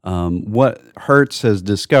What Hertz has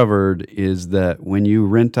discovered is that when you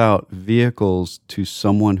rent out vehicles to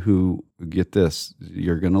someone who, get this,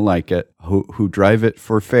 you're going to like it, who drive it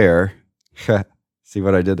for fare. See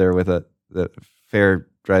what I did there with the fare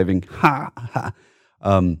driving? Ha, ha.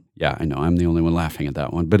 Yeah, I know, I'm the only one laughing at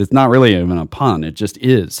that one, but it's not really even a pun. It just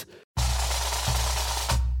is.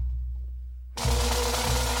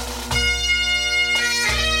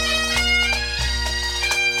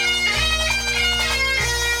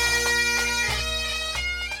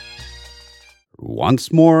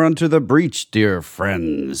 Once more unto the breach, dear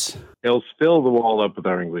friends. He'll fill the wall up with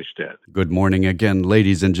our English dead. Good morning again,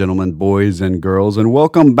 ladies and gentlemen, boys and girls, and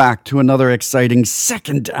welcome back to another exciting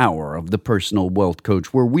second hour of the Personal Wealth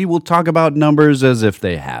Coach, where we will talk about numbers as if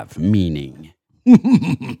they have meaning.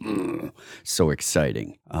 So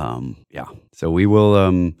exciting. So we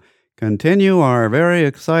will continue our very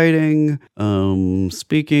exciting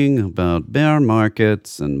speaking about bear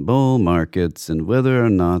markets and bull markets and whether or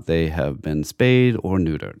not they have been spayed or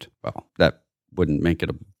neutered. Well, that wouldn't make it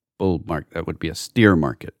a bull market. That would be a steer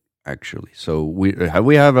market, actually. So we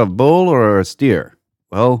have a bull or a steer?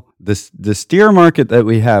 Well, the steer market that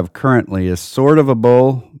we have currently is sort of a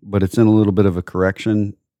bull, but it's in a little bit of a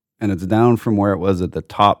correction, and it's down from where it was at the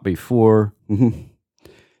top before.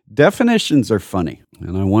 Definitions are funny,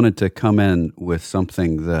 and I wanted to come in with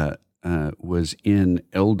something that was in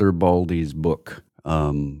Elder Baldy's book.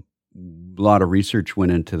 A lot of research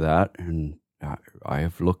went into that, and I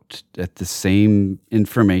have looked at the same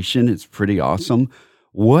information. It's pretty awesome.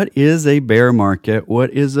 What is a bear market?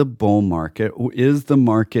 What is a bull market? Is the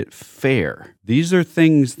market fair? These are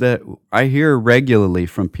things that I hear regularly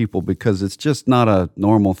from people because it's just not a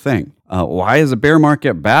normal thing. Why is a bear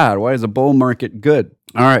market bad? Why is a bull market good?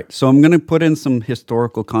 All right, so I'm going to put in some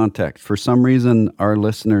historical context. For some reason, our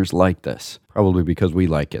listeners like this, probably because we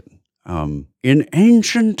like it. In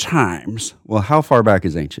ancient times, well, how far back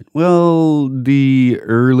is ancient? Well, the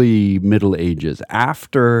early Middle Ages,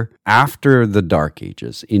 after the Dark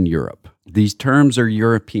Ages in Europe. These terms are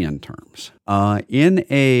European terms. In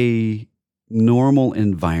a normal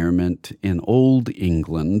environment in Old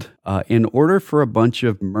England, in order for a bunch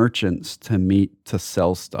of merchants to meet to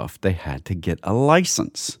sell stuff, they had to get a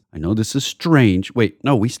license. I know this is strange. Wait,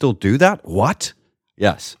 no, we still do that? What?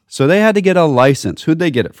 Yes. So they had to get a license. Who'd they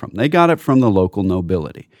get it from? They got it from the local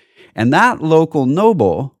nobility. And that local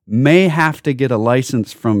noble may have to get a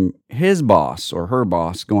license from his boss or her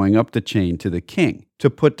boss going up the chain to the king to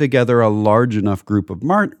put together a large enough group of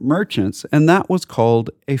merchants, and that was called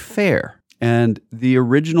a fair. And the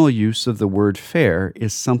original use of the word fare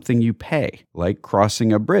is something you pay, like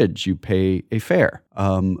crossing a bridge, you pay a fare.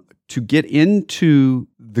 To get into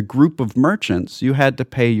the group of merchants, you had to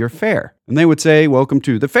pay your fare. And they would say, welcome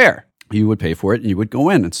to the fair. You would pay for it and you would go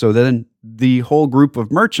in. And so then the whole group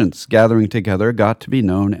of merchants gathering together got to be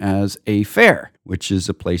known as a fair, which is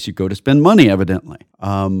a place you go to spend money, evidently.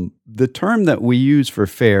 The term that we use for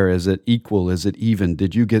fair, is it equal, is it even,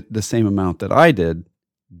 did you get the same amount that I did,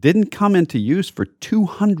 didn't come into use for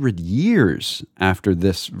 200 years after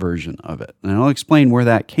this version of it. And I'll explain where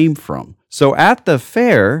that came from. So at the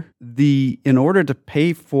fair, in order to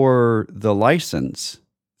pay for the license,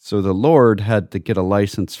 so the Lord had to get a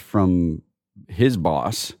license from his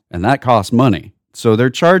boss, and that cost money. So they're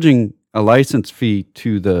charging a license fee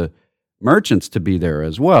to the merchants to be there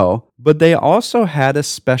as well, but they also had a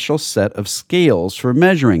special set of scales for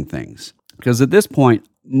measuring things. Because at this point,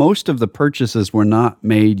 most of the purchases were not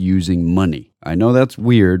made using money. I know that's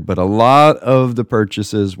weird, but a lot of the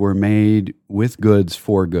purchases were made with goods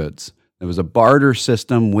for goods. There was a barter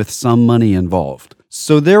system with some money involved.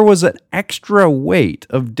 So there was an extra weight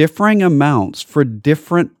of differing amounts for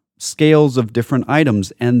different scales of different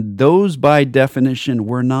items, and those by definition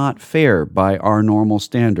were not fair by our normal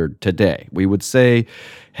standard today. We would say,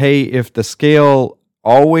 hey, if the scale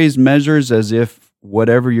always measures as if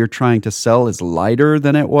whatever you're trying to sell is lighter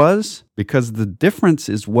than it was, because the difference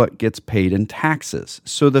is what gets paid in taxes.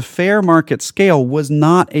 So the fair market scale was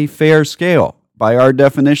not a fair scale by our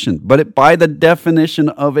definition, but by the definition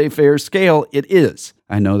of a fair scale, it is.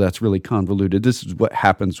 I know that's really convoluted. This is what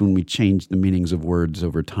happens when we change the meanings of words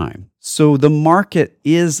over time. So the market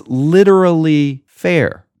is literally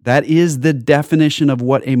fair. That is the definition of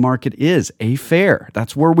what a market is, a fair.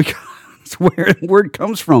 That's where that's where the word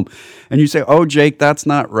comes from. And you say, oh, Jake, that's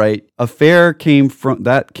not right. A fair came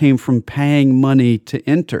from paying money to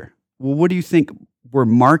enter. Well, what do you think we're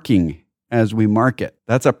marking as we market?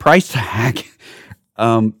 That's a price tag.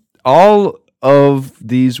 All of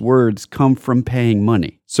these words come from paying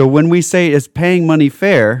money. So when we say is paying money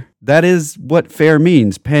fair, that is what fair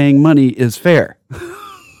means. Paying money is fair.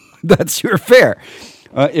 That's your fair.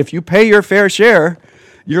 If you pay your fair share,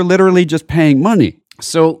 you're literally just paying money.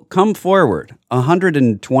 So come forward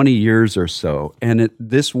 120 years or so, and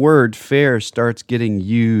this word fair starts getting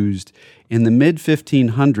used in the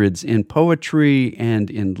mid-1500s in poetry and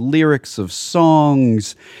in lyrics of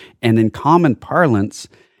songs and in common parlance,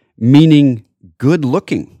 meaning good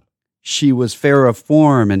looking. She was fair of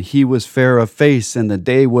form and he was fair of face and the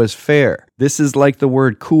day was fair. This is like the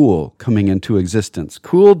word cool coming into existence.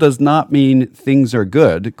 Cool does not mean things are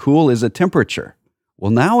good. Cool is a temperature. Well,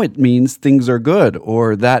 now it means things are good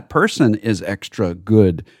or that person is extra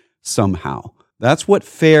good somehow. That's what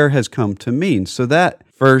fair has come to mean. So that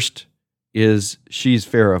first is she's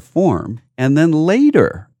fair of form. And then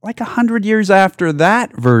later, like 100 years after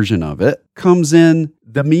that version of it, comes in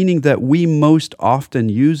the meaning that we most often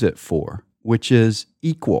use it for, which is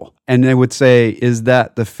equal. And they would say, is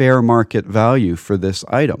that the fair market value for this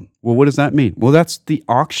item? Well, what does that mean? Well, that's the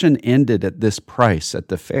auction ended at this price at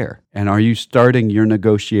the fair. And are you starting your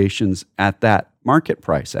negotiations at that market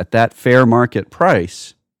price, at that fair market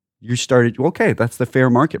price? You started, okay, that's the fair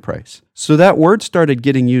market price. So that word started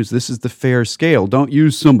getting used. This is the fair scale. Don't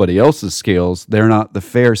use somebody else's scales. They're not the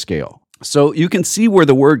fair scale. So you can see where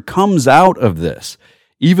the word comes out of this.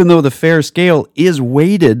 Even though the fair scale is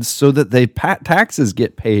weighted so that the taxes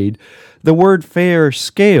get paid, the word fair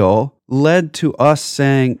scale led to us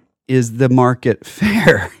saying, is the market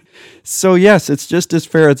fair? So yes, it's just as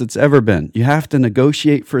fair as it's ever been. You have to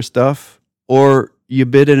negotiate for stuff, or you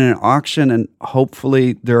bid in an auction and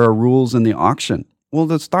hopefully there are rules in the auction. Well,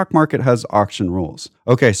 the stock market has auction rules.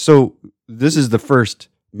 Okay, so this is the first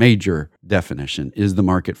major definition. Is the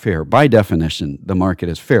market fair? By definition, the market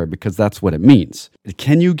is fair because that's what it means.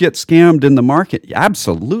 Can you get scammed in the market?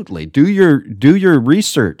 Absolutely. Do your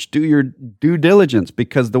research, do your due diligence,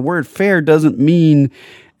 because the word fair doesn't mean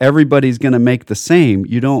everybody's going to make the same.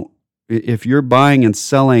 If you're buying and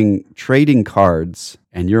selling trading cards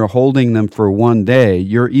and you're holding them for one day,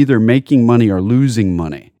 you're either making money or losing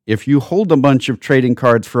money. If you hold a bunch of trading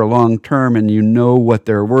cards for a long term and you know what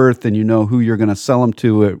they're worth and you know who you're going to sell them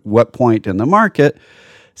to at what point in the market,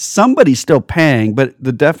 somebody's still paying, but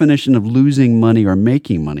the definition of losing money or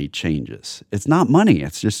making money changes. It's not money,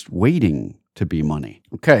 it's just waiting to be money.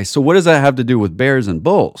 Okay, so what does that have to do with bears and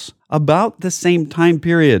bulls? About the same time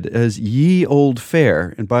period as ye old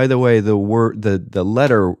fair, and by the way, the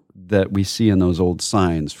letter that we see in those old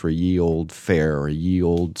signs for ye old fair or ye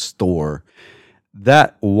old store,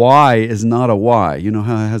 that Y is not a Y. You know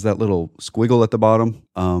how it has that little squiggle at the bottom?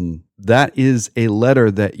 That is a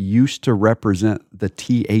letter that used to represent the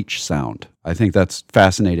TH sound. I think that's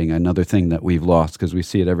fascinating. Another thing that we've lost because we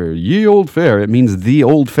see it everywhere. Ye old fair. It means the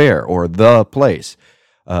old fair or the place.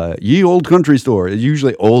 Ye old country store.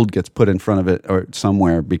 Usually old gets put in front of it or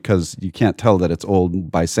somewhere because you can't tell that it's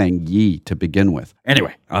old by saying ye to begin with.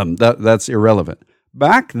 Anyway, that's irrelevant.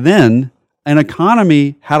 Back then, an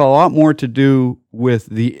economy had a lot more to do with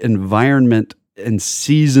the environment and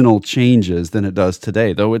seasonal changes than it does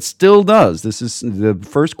today, though it still does. This is the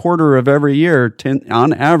first quarter of every year,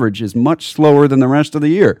 on average, is much slower than the rest of the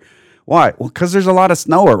year. Why? Well, because there's a lot of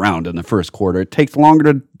snow around in the first quarter. It takes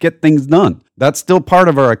longer to get things done. That's still part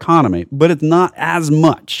of our economy, but it's not as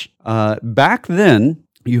much. Back then,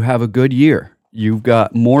 you have a good year. You've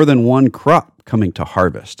got more than one crop coming to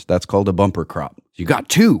harvest. That's called a bumper crop. You got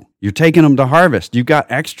two. You're taking them to harvest. You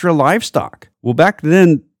got extra livestock. Well, back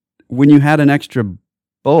then, when you had an extra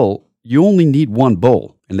bull, you only need one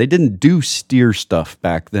bull. And they didn't do steer stuff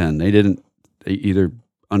back then. They either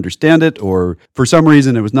understand it or for some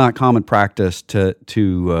reason it was not common practice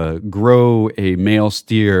to grow a male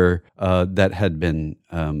steer that had been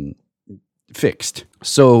fixed.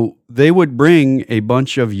 So they would bring a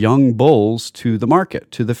bunch of young bulls to the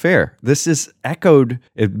market, to the fair. This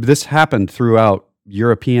happened throughout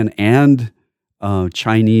European and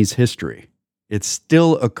Chinese history. It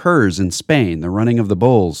still occurs in Spain, the running of the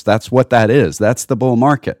bulls. That's what that is. That's the bull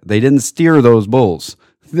market. They didn't steer those bulls.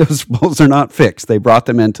 Those bulls are not fixed. They brought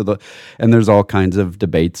them and there's all kinds of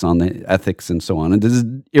debates on the ethics and so on. And this is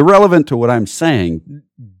irrelevant to what I'm saying.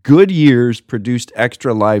 Good years produced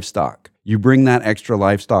extra livestock. You bring that extra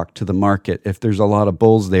livestock to the market. If there's a lot of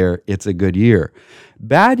bulls there, it's a good year.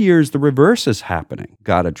 Bad years, the reverse is happening.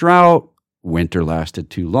 Got a drought. Winter lasted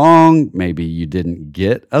too long. Maybe you didn't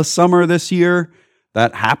get a summer this year.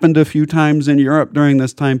 That happened a few times in Europe during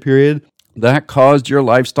this time period. That caused your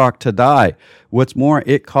livestock to die. What's more,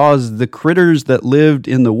 it caused the critters that lived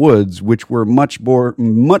in the woods, which were much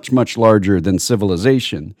larger than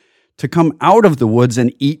civilization, to come out of the woods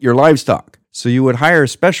and eat your livestock. So you would hire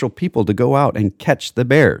special people to go out and catch the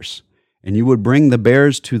bears. And you would bring the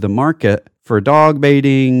bears to the market for dog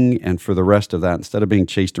baiting and for the rest of that. Instead of being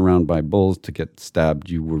chased around by bulls to get stabbed,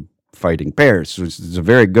 you were fighting bears. So it's a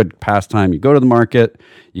very good pastime. You go to the market,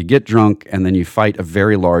 you get drunk, and then you fight a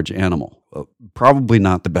very large animal. Probably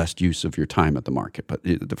not the best use of your time at the market, but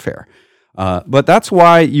the fair. But that's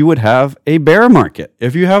why you would have a bear market.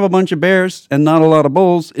 If you have a bunch of bears and not a lot of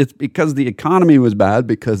bulls, it's because the economy was bad,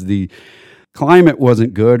 because the climate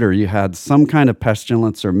wasn't good, or you had some kind of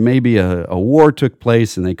pestilence, or maybe a war took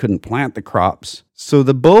place and they couldn't plant the crops. So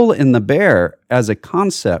the bull and the bear as a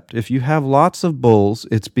concept, if you have lots of bulls,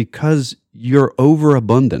 it's because you're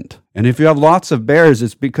overabundant. And if you have lots of bears,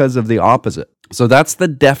 it's because of the opposite. So that's the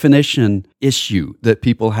definition issue that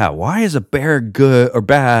people have. Why is a bear good or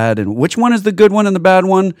bad? And which one is the good one and the bad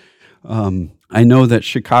one? I know that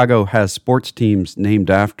Chicago has sports teams named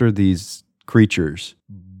after these creatures.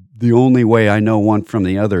 The only way I know one from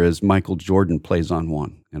the other is Michael Jordan plays on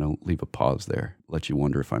one. And I'll leave a pause there, let you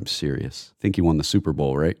wonder if I'm serious. I think he won the Super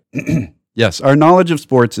Bowl, right? Yes, our knowledge of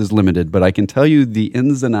sports is limited, but I can tell you the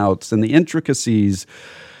ins and outs and the intricacies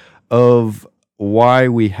of why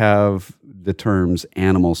we have the terms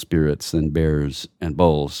animal spirits and bears and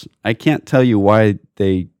bulls. I can't tell you why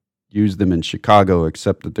they use them in Chicago,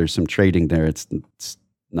 except that there's some trading there. It's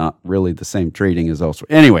not really the same trading as elsewhere.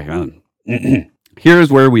 Anyway, here's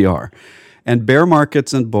where we are. And bear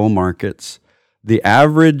markets and bull markets, the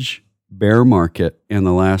average bear market in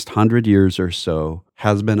the last 100 years or so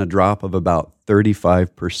has been a drop of about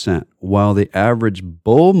 35%, while the average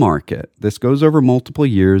bull market, this goes over multiple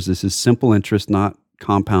years, this is simple interest, not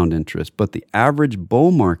compound interest, but the average bull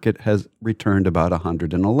market has returned about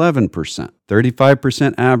 111%.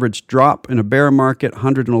 35% average drop in a bear market,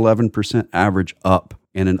 111% average up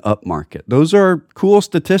in an up market. Those are cool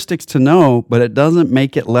statistics to know, but it doesn't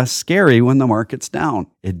make it less scary when the market's down.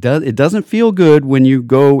 It doesn't feel good when you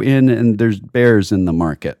go in and there's bears in the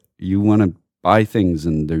market. You want to buy things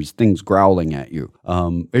and there's things growling at you.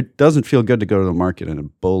 It doesn't feel good to go to the market and a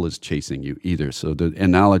bull is chasing you either. So the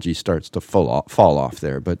analogy starts to fall off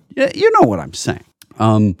there. But yeah, you know what I'm saying.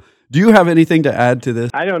 Do you have anything to add to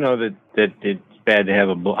this? I don't know that it's bad to have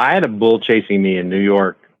a bull. I had a bull chasing me in New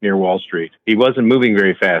York near Wall Street. He wasn't moving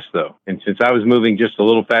very fast, though. And since I was moving just a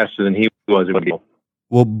little faster than he was, it would be.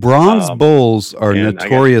 Well, bronze bulls are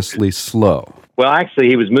notoriously slow. Well, actually,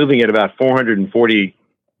 he was moving at about 440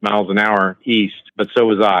 miles an hour east, but so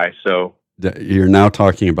was I. So you're now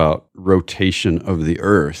talking about rotation of the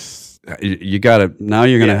Earth. You're going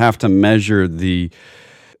to have to measure the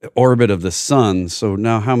orbit of the sun. So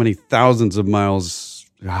now how many thousands of miles?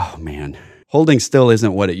 Oh, man. Holding still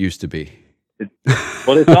isn't what it used to be.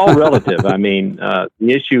 Well, it's all relative. I mean, the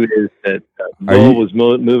issue is that Bull was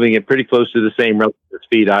moving at pretty close to the same relative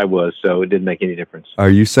speed I was, so it didn't make any difference. Are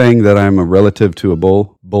you saying that I'm a relative to a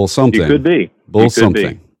bull? Bull something. You could be. Bull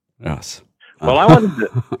something. Yes. Well,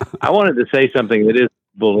 I wanted to say something that is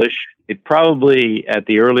bullish. It probably at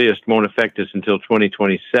the earliest won't affect us until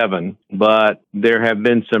 2027, but there have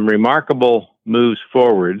been some remarkable moves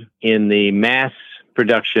forward in the mass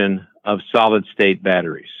production of solid-state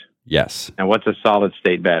batteries. Yes. Now, what's a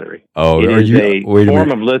solid-state battery? Oh, it is a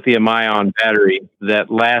form of lithium-ion battery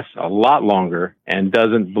that lasts a lot longer and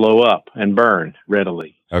doesn't blow up and burn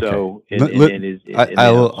readily. Okay. So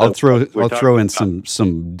I'll throw in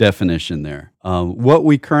some definition there. What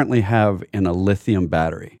we currently have in a lithium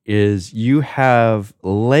battery is you have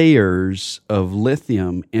layers of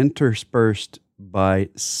lithium interspersed by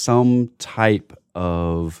some type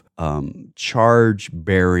of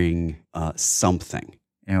charge-bearing something.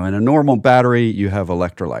 You know, in a normal battery, you have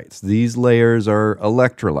electrolytes. These layers are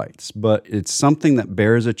electrolytes, but it's something that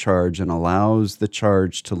bears a charge and allows the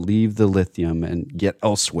charge to leave the lithium and get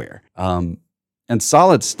elsewhere. And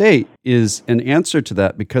solid state is an answer to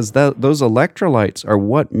that because those electrolytes are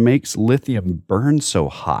what makes lithium burn so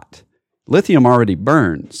hot. Lithium already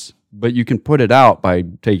burns, but you can put it out by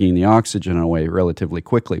taking the oxygen away relatively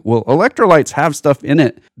quickly. Well, electrolytes have stuff in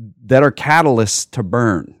it that are catalysts to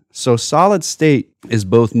burn. So solid state is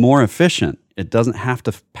both more efficient. It doesn't have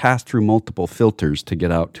to pass through multiple filters to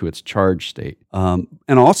get out to its charge state. And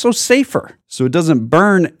also safer. So it doesn't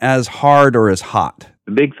burn as hard or as hot.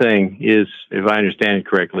 The big thing is, if I understand it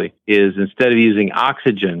correctly, is instead of using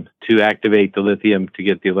oxygen to activate the lithium to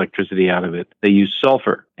get the electricity out of it, they use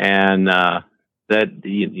sulfur. And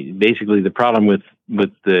basically the problem with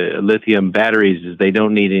the lithium batteries is they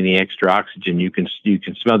don't need any extra oxygen. You can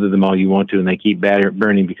smother them all you want to, and they keep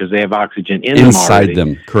burning because they have oxygen inside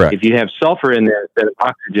them. Correct. If you have sulfur in there instead of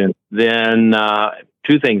oxygen, then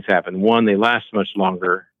two things happen. One, they last much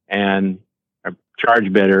longer and are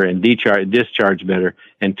charged better and discharge better.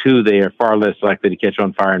 And two, they are far less likely to catch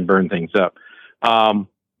on fire and burn things up.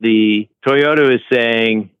 the Toyota is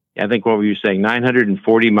saying, I think what were you saying,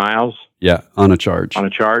 940 miles? Yeah, on a charge. On a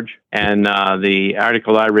charge. And the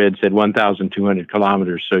article I read said 1,200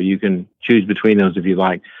 kilometers. So you can choose between those if you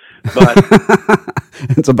like. But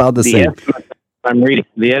it's about the same.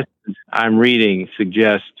 The estimates I'm reading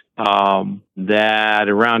suggest that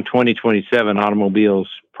around 2027, automobiles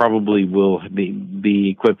probably will be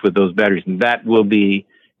equipped with those batteries. And that will be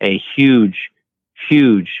a huge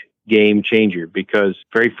game changer, because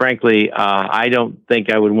very frankly, I don't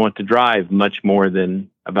think I would want to drive much more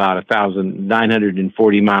than about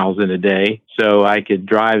 1,940 miles in a day. So I could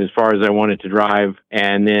drive as far as I wanted to drive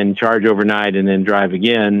and then charge overnight and then drive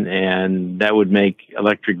again. And that would make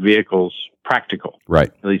electric vehicles practical.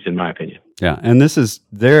 Right. At least in my opinion. Yeah. And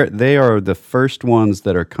they are the first ones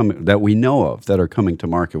that are coming, that we know of, that are coming to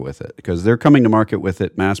market with it, because they're coming to market with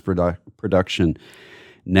it mass production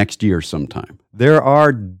next year sometime. There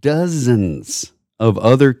are dozens of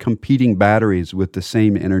other competing batteries with the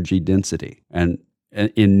same energy density and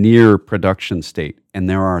in near production state. And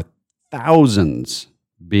there are thousands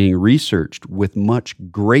being researched with much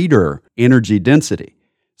greater energy density.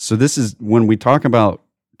 So this is when we talk about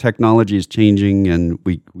technology is changing, and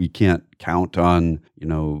we can't count on,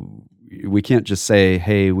 we can't just say,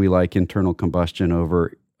 hey, we like internal combustion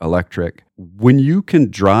over electric. When you can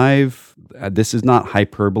drive, this is not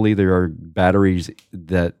hyperbole, there are batteries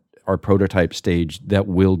that are prototype stage that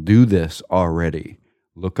will do this already.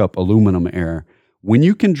 Look up aluminum air. When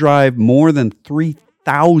you can drive more than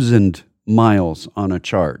 3,000 miles on a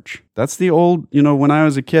charge, that's the old, when I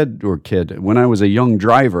was when I was a young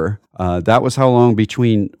driver, that was how long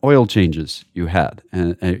between oil changes you had.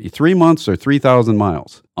 And 3 months or 3,000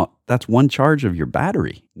 miles. That's one charge of your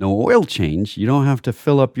battery. No oil change. You don't have to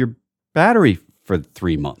fill up your battery for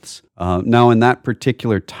 3 months. Now, in that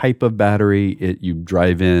particular type of battery, you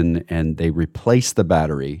drive in and they replace the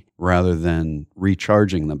battery rather than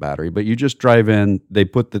recharging the battery. But you just drive in, they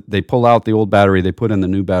pull out the old battery, they put in the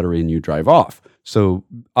new battery, and you drive off. So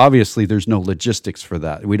obviously there's no logistics for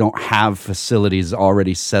that. We don't have facilities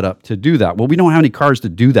already set up to do that. Well, we don't have any cars to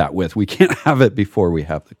do that with. We can't have it before we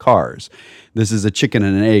have the cars. This is a chicken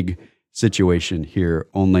and an egg situation here.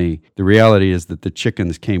 Only the reality is that the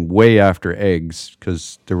chickens came way after eggs,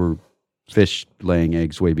 because there were fish laying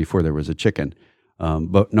eggs way before there was a chicken.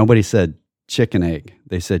 But nobody said chicken egg.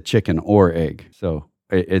 They said chicken or egg. So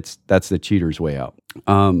that's the cheater's way out.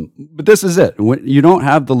 But this is it. You don't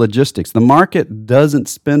have the logistics. The market doesn't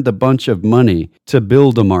spend a bunch of money to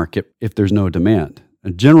build a market if there's no demand.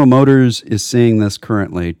 General Motors is seeing this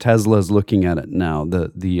currently. Tesla's looking at it now.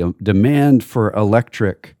 The demand for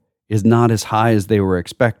electric is not as high as they were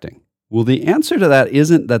expecting. Well, the answer to that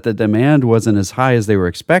isn't that the demand wasn't as high as they were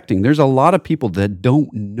expecting. There's a lot of people that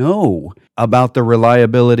don't know about the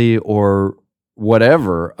reliability or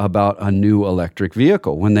whatever about a new electric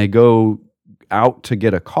vehicle. When they go out to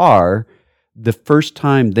get a car, the first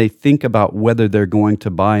time they think about whether they're going to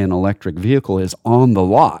buy an electric vehicle is on the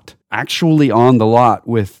lot, actually on the lot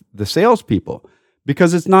with the salespeople,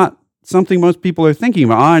 because it's not something most people are thinking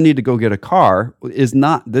about. I need to go get a car. Is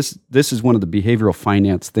not this. This is one of the behavioral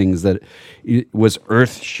finance things that was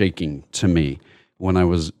earth-shaking to me when I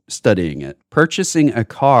was studying it. Purchasing a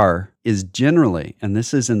car is generally, and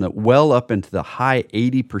this is well up into the high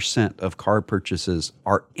 80% of car purchases,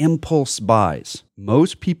 are impulse buys.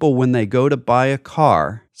 Most people, when they go to buy a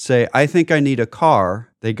car, say, I think I need a car.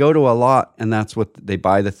 They go to a lot, and that's what they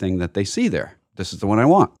buy, the thing that they see there. This is the one I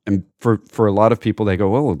want. And for a lot of people, they go,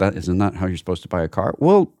 well, isn't that how you're supposed to buy a car?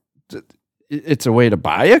 Well, it's a way to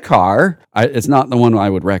buy a car. It's not the one I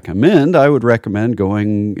would recommend. I would recommend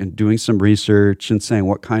going and doing some research and saying,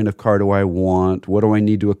 what kind of car do I want? What do I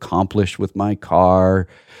need to accomplish with my car?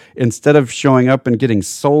 Instead of showing up and getting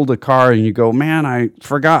sold a car and you go, man, I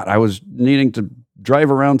forgot. I was needing to drive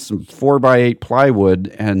around some 4x8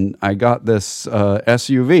 plywood and I got this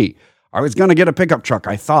SUV. I was going to get a pickup truck,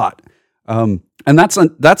 I thought. And that's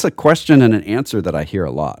a question and an answer that I hear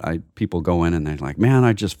a lot. People go in and they're like, man,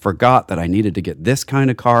 I just forgot that I needed to get this kind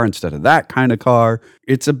of car instead of that kind of car.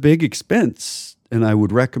 It's a big expense, and I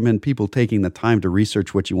would recommend people taking the time to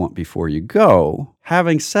research what you want before you go.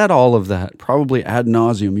 Having said all of that, probably ad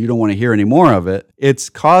nauseum, you don't want to hear any more of it. It's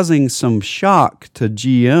causing some shock to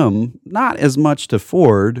GM, not as much to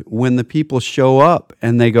Ford, when the people show up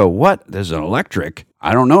and they go, what? There's an electric?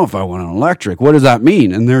 I don't know if I want an electric. What does that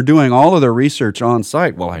mean? And they're doing all of their research on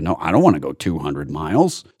site. Well, I don't want to go 200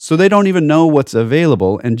 miles. So they don't even know what's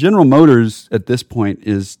available. And General Motors at this point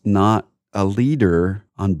is not a leader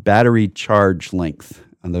on battery charge length.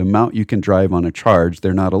 and the amount you can drive on a charge,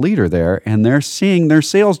 they're not a leader there, and they're seeing their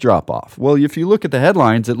sales drop off. Well, if you look at the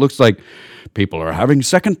headlines, it looks like people are having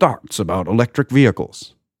second thoughts about electric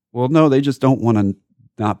vehicles. Well, no, they just don't want to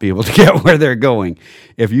not be able to get where they're going.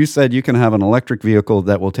 If you said you can have an electric vehicle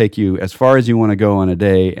that will take you as far as you want to go in a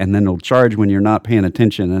day, and then it'll charge when you're not paying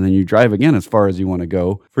attention, and then you drive again as far as you want to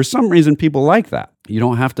go, for some reason, people like that. You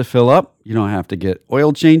don't have to fill up. You don't have to get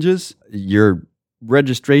oil changes. Your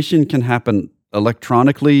registration can happen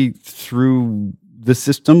electronically through the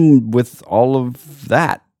system with all of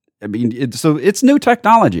that. I mean, so it's new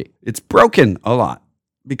technology. It's broken a lot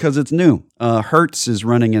because it's new. Hertz is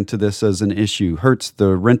running into this as an issue. Hertz,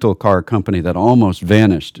 the rental car company that almost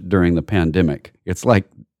vanished during the pandemic. It's like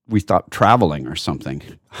we stopped traveling or something.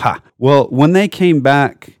 Ha! Well, when they came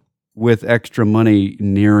back with extra money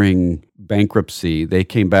nearing bankruptcy, they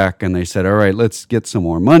came back and they said, all right, let's get some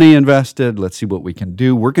more money invested. Let's see what we can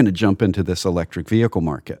do. We're going to jump into this electric vehicle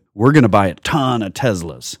market. We're going to buy a ton of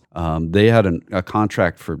Teslas. They had a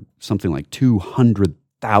contract for something like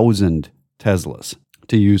 200,000 Teslas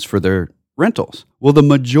to use for their rentals. Well, the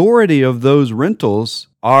majority of those rentals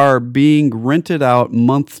are being rented out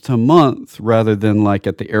month to month rather than like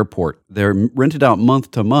at the airport. They're rented out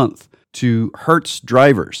month to month to Hertz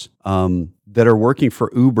drivers that are working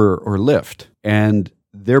for Uber or Lyft. And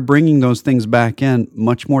they're bringing those things back in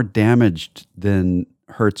much more damaged than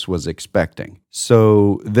Hertz was expecting.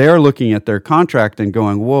 So they're looking at their contract and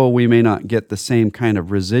going, whoa, we may not get the same kind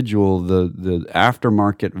of residual. The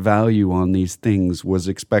aftermarket value on these things was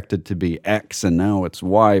expected to be X, and now it's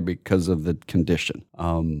Y because of the condition.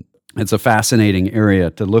 It's a fascinating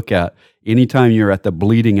area to look at. Anytime you're at the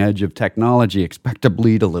bleeding edge of technology, expect to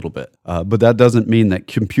bleed a little bit. But that doesn't mean that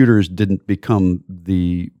computers didn't become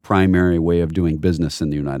the primary way of doing business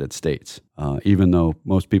in the United States, even though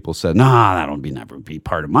most people said, nah, that'll never be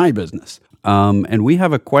part of my business. And we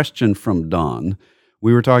have a question from Don.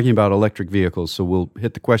 We were talking about electric vehicles, so we'll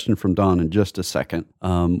hit the question from Don in just a second.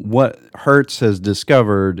 What Hertz has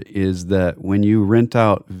discovered is that when you rent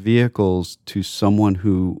out vehicles to someone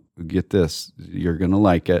who, get this, you're going to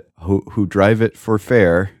like it, who drive it for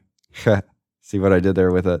fare. See what I did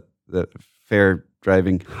there with the fare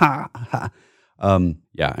driving? Yeah,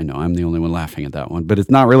 I know, I'm the only one laughing at that one, but it's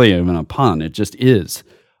not really even a pun. It just is.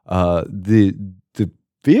 The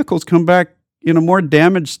vehicles come back in a more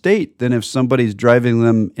damaged state than if somebody's driving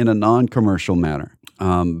them in a non-commercial manner.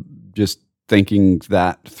 Just thinking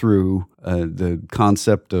that through, the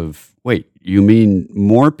concept of, wait, you mean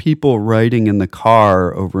more people riding in the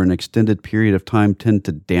car over an extended period of time tend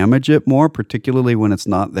to damage it more, particularly when it's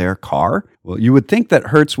not their car? Well, you would think that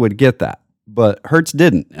Hertz would get that. But Hertz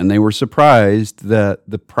didn't, and they were surprised that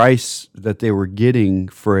the price that they were getting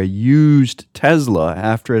for a used Tesla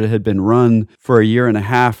after it had been run for a year and a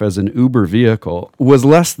half as an Uber vehicle was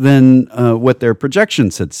less than what their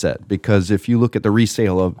projections had said. Because if you look at the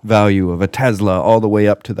resale value of a Tesla all the way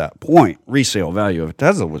up to that point, resale value of a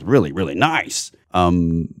Tesla was really, really nice.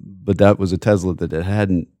 But that was a Tesla that it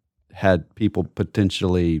hadn't had people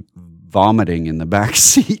potentially vomiting in the back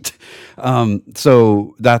seat.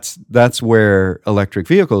 So that's where electric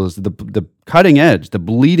vehicles, the cutting edge, the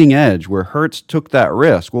bleeding edge, where Hertz took that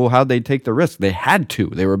risk. Well, how'd they take the risk? They had to.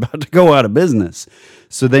 They were about to go out of business.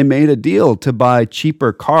 So they made a deal to buy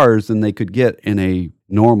cheaper cars than they could get in a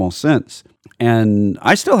normal sense. And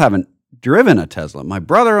I still haven't driven a Tesla. My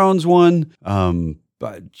brother owns one,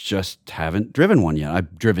 but just haven't driven one yet.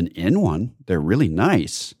 I've driven in one. They're really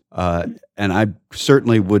nice. And I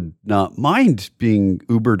certainly would not mind being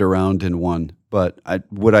Ubered around in one, but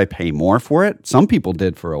would I pay more for it? Some people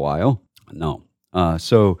did for a while. No.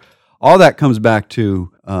 So all that comes back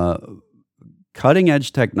to cutting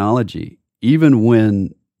edge technology, even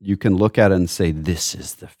when you can look at it and say, this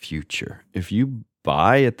is the future. If you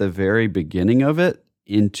buy at the very beginning of it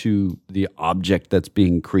into the object that's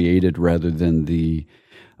being created rather than the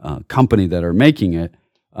company that are making it,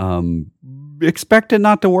 expect it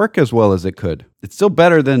not to work as well as it could. It's still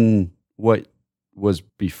better than what was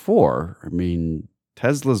before. I mean,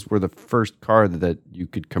 Teslas were the first car that you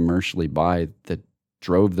could commercially buy that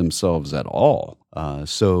drove themselves at all.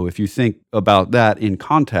 So if you think about that in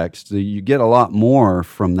context, you get a lot more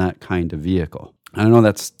from that kind of vehicle. I know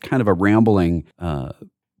that's kind of a rambling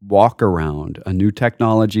walk around. A new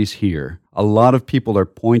technology's here. A lot of people are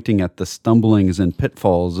pointing at the stumblings and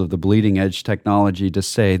pitfalls of the bleeding edge technology to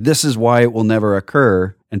say, this is why it will never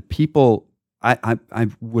occur. And people, I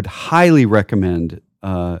would highly recommend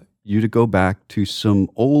you to go back to some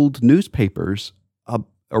old newspapers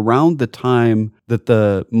around the time that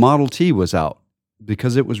the Model T was out.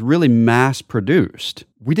 because it was really mass produced.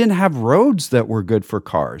 We didn't have roads that were good for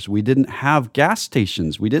cars. We didn't have gas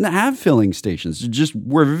stations. We didn't have filling stations. There just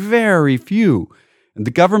were very few. And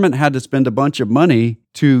the government had to spend a bunch of money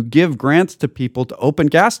to give grants to people to open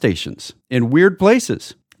gas stations in weird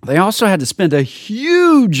places. They also had to spend a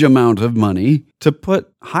huge amount of money to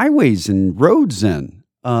put highways and roads in.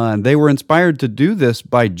 They were inspired to do this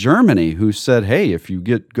by Germany, who said, hey, if you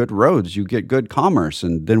get good roads, you get good commerce.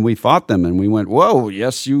 And then we fought them and we went, whoa,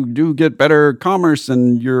 yes, you do get better commerce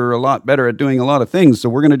and you're a lot better at doing a lot of things. So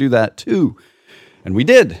we're going to do that too. And we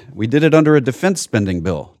did. We did it under a defense spending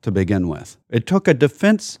bill to begin with. It took a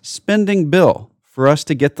defense spending bill for us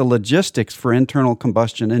to get the logistics for internal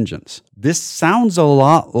combustion engines. This sounds a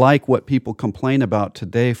lot like what people complain about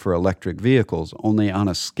today for electric vehicles, only on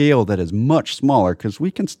a scale that is much smaller, because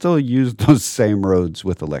we can still use those same roads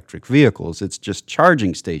with electric vehicles. It's just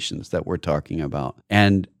charging stations that we're talking about.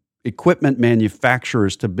 And equipment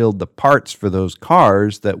manufacturers to build the parts for those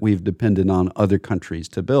cars that we've depended on other countries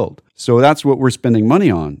to build. So that's what we're spending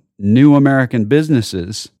money on. New American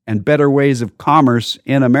businesses and better ways of commerce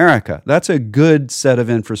in America. That's a good set of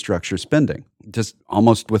infrastructure spending, just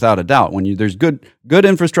almost without a doubt. When there's good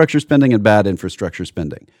infrastructure spending and bad infrastructure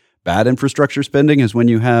spending. Bad infrastructure spending is when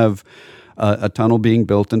you have a tunnel being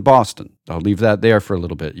built in Boston. I'll leave that there for a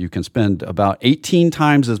little bit. You can spend about 18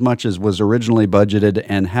 times as much as was originally budgeted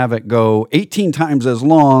and have it go 18 times as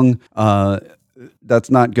long.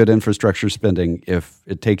 That's not good infrastructure spending if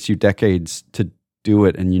it takes you decades to do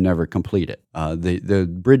it and you never complete it. The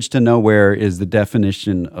bridge to nowhere is the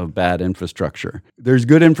definition of bad infrastructure. There's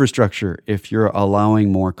good infrastructure if you're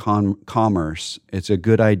allowing more commerce. It's a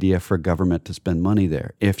good idea for government to spend money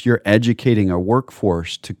there. If you're educating a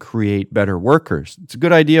workforce to create better workers, it's a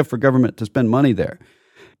good idea for government to spend money there.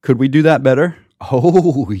 Could we do that better?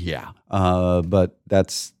 Oh, yeah. But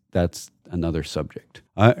that's another subject.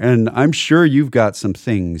 And I'm sure you've got some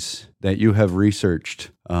things that you have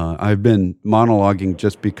researched. I've been monologuing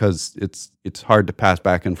just because it's hard to pass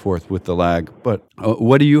back and forth with the lag. But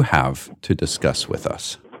what do you have to discuss with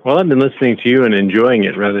us? Well, I've been listening to you and enjoying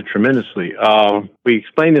it rather tremendously. We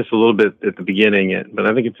explained this a little bit at the beginning, but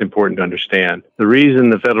I think it's important to understand. The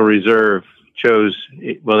reason the Federal Reserve chose,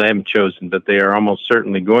 well, they haven't chosen, but they are almost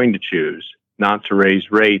certainly going to choose not to raise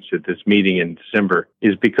rates at this meeting in December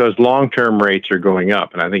is because long-term rates are going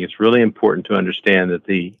up. And I think it's really important to understand that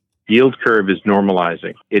the yield curve is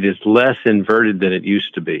normalizing. It is less inverted than it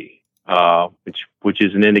used to be, which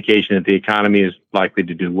is an indication that the economy is likely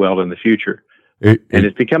to do well in the future. And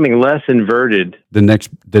it's becoming less inverted. The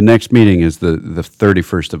next meeting is the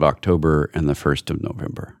 31st of October and the 1st of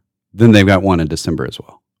November. Then they've got one in December as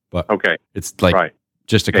well. But okay, it's like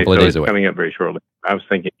just a couple of days away. Coming up very shortly. I was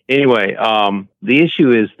thinking. Anyway, the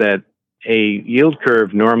issue is that a yield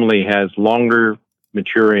curve normally has longer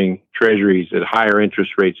maturing treasuries at higher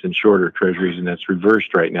interest rates than shorter treasuries, and that's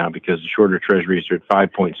reversed right now because the shorter treasuries are at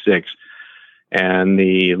 5.6, and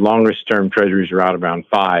the longest term treasuries are out around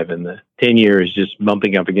 5, and the 10-year is just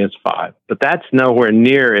bumping up against 5. But that's nowhere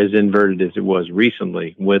near as inverted as it was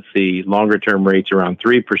recently, with the longer term rates around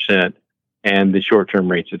 3% and the short term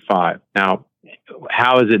rates at 5. Now,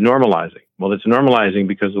 how is it normalizing? Well, it's normalizing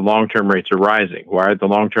because the long-term rates are rising. Why are the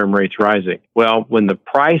long-term rates rising? Well, when the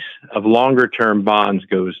price of longer-term bonds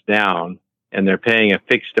goes down and they're paying a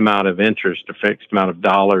fixed amount of interest, a fixed amount of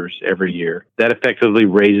dollars every year, that effectively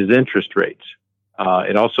raises interest rates.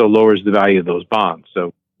 It also lowers the value of those bonds.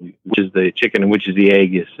 So which is the chicken and which is the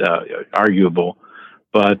egg is arguable,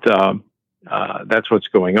 but that's what's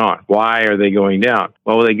going on. Why are they going down?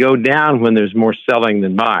 Well, they go down when there's more selling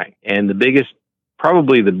than buying. And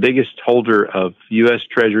probably the biggest holder of U.S.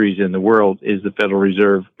 Treasuries in the world is the Federal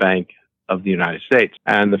Reserve Bank of the United States.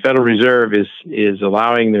 And the Federal Reserve is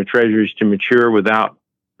allowing their treasuries to mature without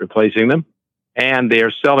replacing them, and they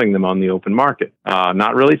are selling them on the open market.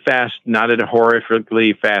 Not really fast, not at a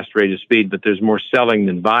horrifically fast rate of speed, but there's more selling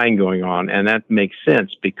than buying going on, and that makes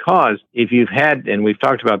sense because if you've had, and we've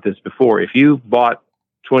talked about this before, if you bought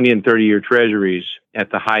 20 and 30-year treasuries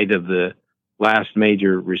at the height of the last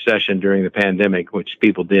major recession during the pandemic, which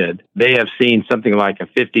people did, they have seen something like a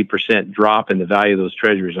 50% drop in the value of those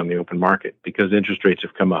treasuries on the open market because interest rates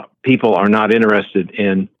have come up. People are not interested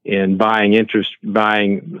in buying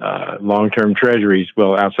long-term treasuries.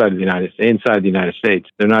 Well, inside the United States,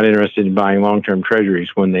 they're not interested in buying long-term treasuries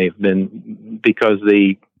because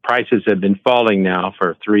the prices have been falling now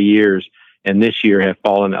for 3 years, and this year have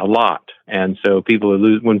fallen a lot. And so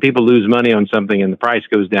when people lose money on something and the price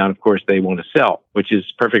goes down, of course, they want to sell, which is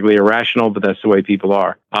perfectly irrational, but that's the way people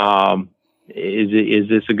are. Is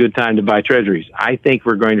this a good time to buy treasuries? I think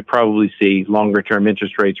we're going to probably see longer term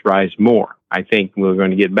interest rates rise more. I think we're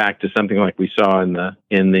going to get back to something like we saw in the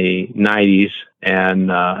 90s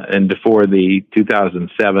and before the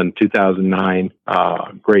 2007, 2009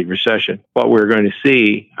 Great Recession. What we're going to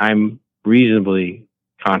see, I'm reasonably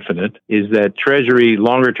confident, is that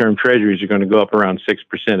longer-term treasuries are going to go up around 6%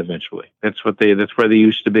 eventually. That's where they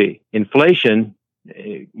used to be. Inflation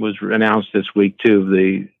was announced this week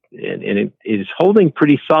too. And it is holding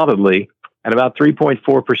pretty solidly at about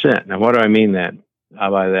 3.4%. Now, what do I mean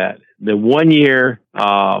by that? The 1-year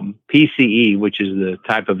PCE, which is the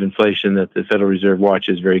type of inflation that the Federal Reserve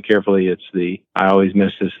watches very carefully. I always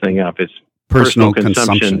mess this thing up. It's Personal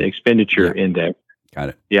Consumption Expenditure Index. Got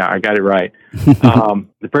it. Yeah, I got it right.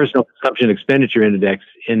 The Personal Consumption Expenditure Index,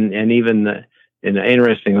 and even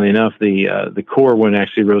interestingly enough, the core one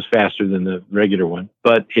actually rose faster than the regular one,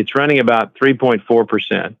 but it's running about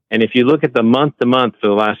 3.4%. And if you look at the month to month for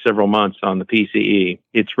the last several months on the PCE,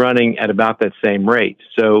 it's running at about that same rate.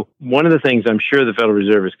 So one of the things I'm sure the Federal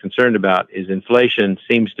Reserve is concerned about is inflation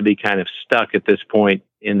seems to be kind of stuck at this point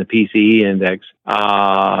in the PCE index,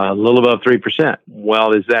 a little above 3%.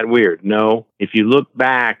 Well, is that weird? No. If you look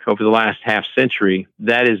back over the last half century,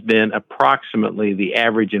 that has been approximately the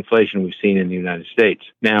average inflation we've seen in the United States.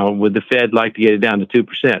 Now, would the Fed like to get it down to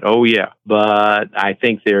 2%? Oh, yeah. But I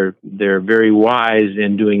think they're very wise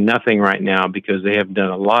in doing nothing right now because they have done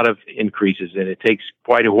a lot of increases, and it takes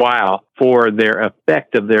quite a while for their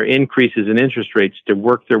effect of their increases in interest rates to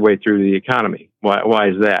work their way through the economy. Why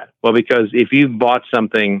is that? Well, because if you bought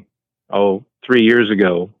something, 3 years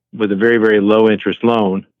ago with a very, very low interest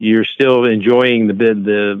loan, you're still enjoying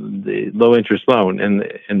the low interest loan.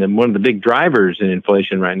 And then one of the big drivers in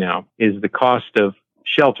inflation right now is the cost of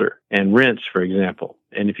shelter and rents, for example.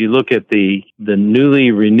 And if you look at the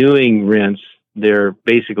newly renewing rents, they're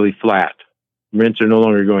basically flat. Rents are no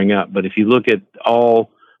longer going up. But if you look at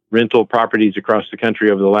all rental properties across the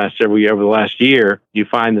country over the last year, you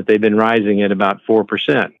find that they've been rising at about 4%.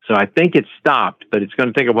 So I think it's stopped, but it's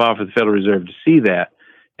going to take a while for the Federal Reserve to see that.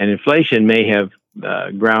 And inflation may have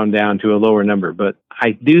ground down to a lower number. But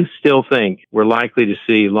I do still think we're likely to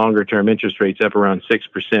see longer-term interest rates up around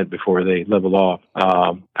 6% before they level off.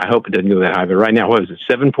 I hope it doesn't go that high. But right now, what was it,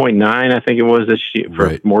 7.9, I think it was this year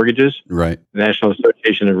for mortgages? Right. The National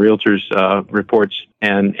Association of Realtors reports,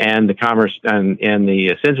 and the Commerce and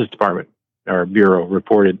the Census Department, our Bureau,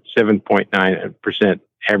 reported 7.9%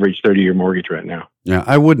 average 30-year mortgage right now. Yeah,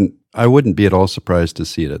 I wouldn't be at all surprised to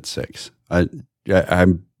see it at 6.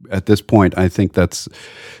 I'm at this point, I think this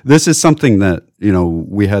is something that,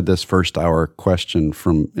 we had this first hour question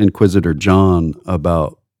from Inquisitor John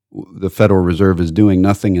about the Federal Reserve is doing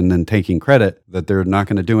nothing and then taking credit that they're not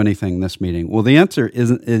going to do anything this meeting. Well, the answer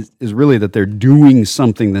is really that they're doing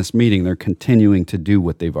something this meeting. They're continuing to do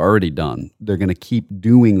what they've already done. They're going to keep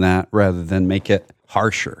doing that rather than make it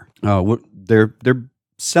harsher. They're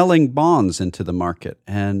selling bonds into the market,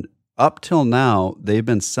 and up till now, they've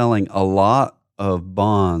been selling a lot of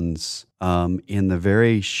bonds in the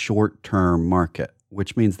very short-term market,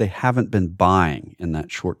 which means they haven't been buying in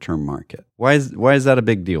that short-term market. Why is that a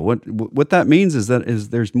big deal? What that means is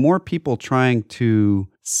there's more people trying to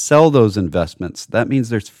sell those investments. That means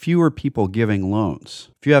there's fewer people giving loans.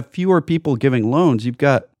 If you have fewer people giving loans, you've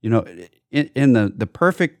got, in the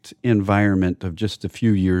perfect environment of just a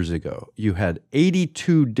few years ago, you had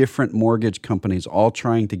 82 different mortgage companies all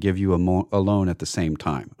trying to give you a loan at the same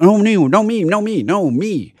time. No,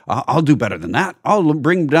 me. I'll do better than that. I'll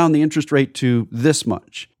bring down the interest rate to this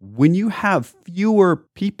much. When you have fewer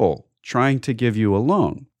people trying to give you a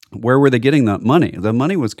loan, where were they getting that money? The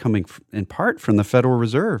money was coming in part from the Federal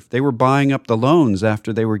Reserve. They were buying up the loans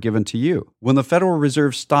after they were given to you. When the Federal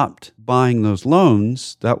Reserve stopped buying those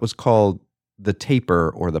loans, that was called the taper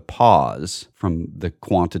or the pause from the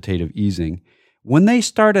quantitative easing. When they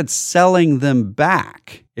started selling them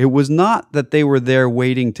back, it was not that they were there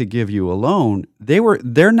waiting to give you a loan.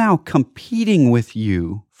 They're now competing with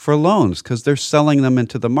you for loans because they're selling them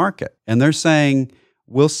into the market. And they're saying,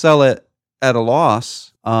 we'll sell it at a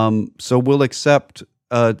loss, so we'll accept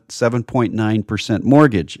a 7.9%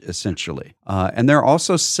 mortgage, essentially. And they're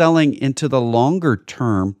also selling into the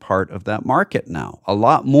longer-term part of that market now, a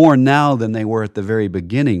lot more now than they were at the very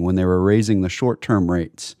beginning when they were raising the short-term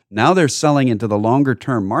rates. Now they're selling into the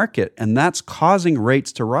longer-term market, and that's causing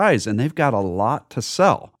rates to rise, and they've got a lot to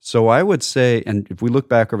sell. So I would say, and if we look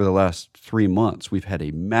back over the last 3 months, we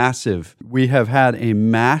have had a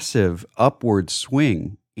massive upward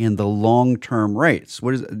swing in the long-term rates.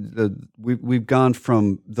 We've gone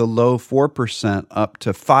from the low 4% up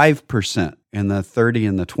to 5% in the 30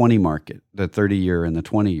 and the 20 market, the 30-year and the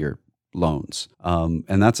 20-year loans.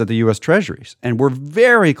 And that's at the U.S. Treasuries. And we're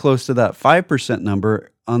very close to that 5%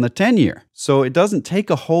 number on the 10-year. So it doesn't take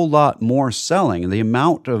a whole lot more selling. And the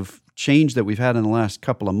amount of change that we've had in the last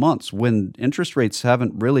couple of months, when interest rates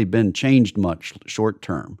haven't really been changed much short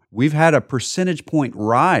term, we've had a percentage point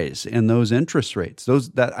rise in those interest rates.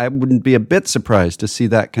 That I wouldn't be a bit surprised to see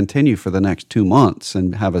that continue for the next 2 months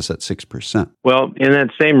and have us at 6%. Well, in that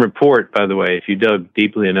same report, by the way, if you dug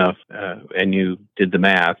deeply enough and you did the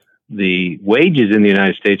math, the wages in the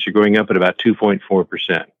United States are going up at about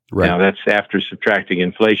 2.4%. Right. Now, that's after subtracting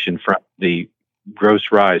inflation from the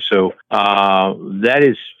gross rise. So that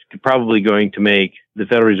is probably going to make the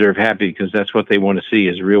Federal Reserve happy, because that's what they want to see,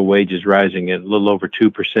 is real wages rising at a little over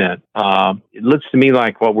 2%. It looks to me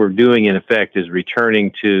like what we're doing, in effect, is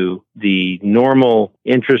returning to the normal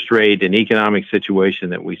interest rate and economic situation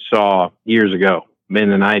that we saw years ago, in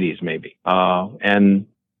the 90s maybe. And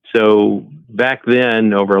so back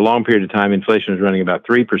then, over a long period of time, inflation was running about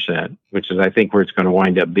 3%, which is, I think, where it's going to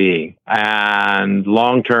wind up being. And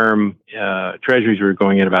long-term treasuries were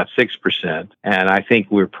going at about 6%. And I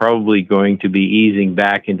think we're probably going to be easing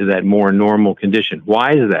back into that more normal condition.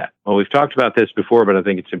 Why is that? Well, we've talked about this before, but I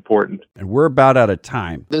think it's important. And we're about out of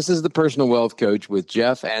time. This is the Personal Wealth Coach with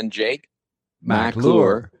Jeff and Jake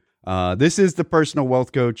McClure. This is the Personal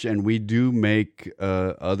Wealth Coach, and we do make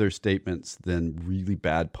other statements than really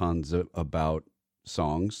bad puns about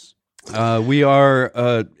songs. We are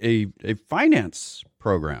a finance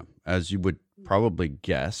program, as you would probably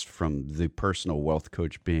guess from the Personal Wealth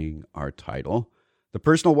Coach being our title. The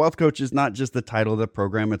Personal Wealth Coach is not just the title of the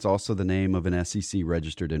program, it's also the name of an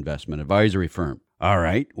SEC-registered investment advisory firm. All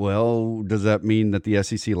right, well, does that mean that the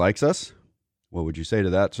SEC likes us? What would you say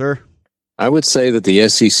to that, sir? I would say that the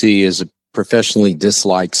SEC professionally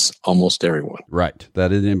dislikes almost everyone. Right.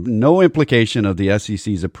 That is no implication of the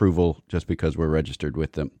SEC's approval just because we're registered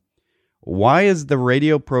with them. Why is the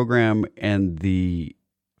radio program and the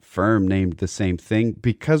firm named the same thing?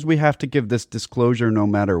 Because we have to give this disclosure no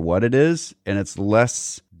matter what it is, and it's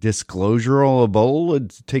less disclosurable.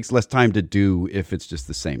 It takes less time to do if it's just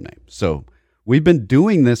the same name. So we've been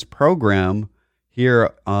doing this program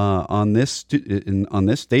here on this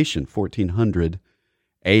station, 1400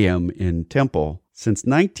 AM in Temple, since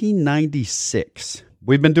 1996.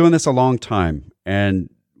 We've been doing this a long time, and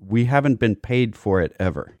we haven't been paid for it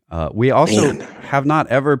ever. We also have not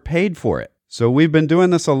ever paid for it. So we've been doing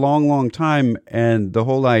this a long, long time, and the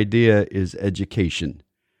whole idea is education.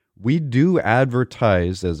 We do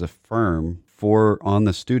advertise as a firm on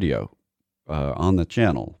the studio, on the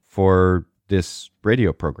channel, for this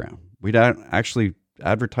radio program. We don't actually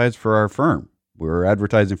advertise for our firm. We're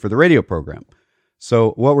advertising for the radio program.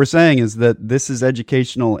 So what we're saying is that this is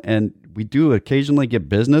educational, and we do occasionally get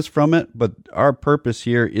business from it, but our purpose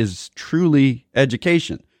here is truly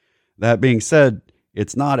education. That being said,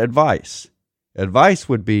 it's not advice. Advice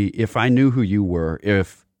would be if I knew who you were,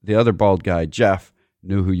 if the other bald guy, Jeff,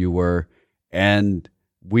 knew who you were, and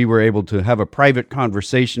we were able to have a private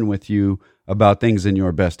conversation with you about things in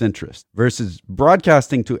your best interest, versus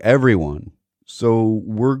broadcasting to everyone. So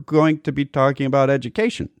we're going to be talking about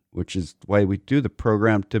education, which is why we do the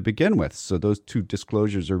program to begin with. So those two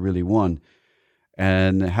disclosures are really one.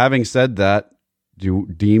 And having said that, do you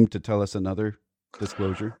deem to tell us another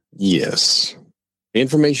disclosure? Yes. The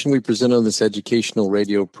information we present on this educational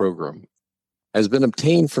radio program has been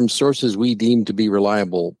obtained from sources we deem to be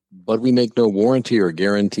reliable, but we make no warranty or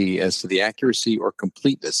guarantee as to the accuracy or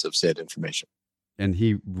completeness of said information. And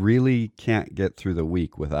he really can't get through the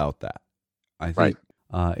week without that. I think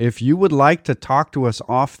if you would like to talk to us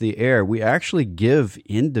off the air, we actually give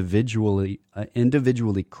individually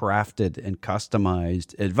crafted and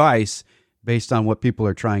customized advice based on what people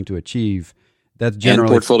are trying to achieve. That's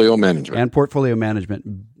generally and portfolio management.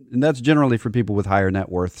 And that's generally for people with higher net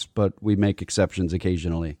worths, but we make exceptions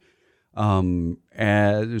occasionally.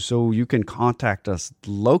 And so you can contact us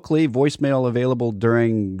locally, voicemail available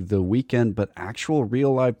during the weekend, but actual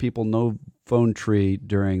real live people, no phone tree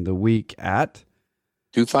during the week at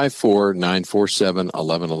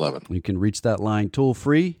 254-947-1111. You can reach that line toll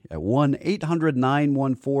free at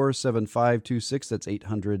 1-800-914-7526. That's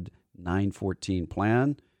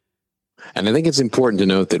 800-914-PLAN. And I think it's important to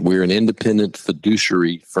note that we're an independent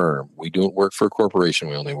fiduciary firm. We don't work for a corporation.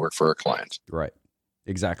 We only work for our clients. Right.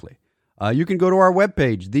 Exactly. You can go to our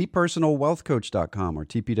webpage, thepersonalwealthcoach.com or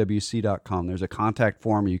tpwc.com. There's a contact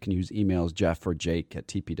form. You can use emails, Jeff or Jake at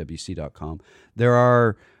tpwc.com. There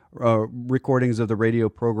are recordings of the radio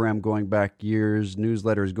program going back years,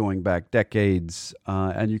 newsletters going back decades,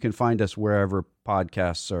 and you can find us wherever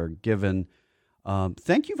podcasts are given.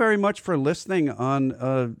 Thank you very much for listening on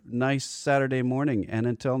a nice Saturday morning. And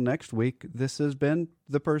until next week, this has been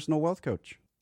The Personal Wealth Coach.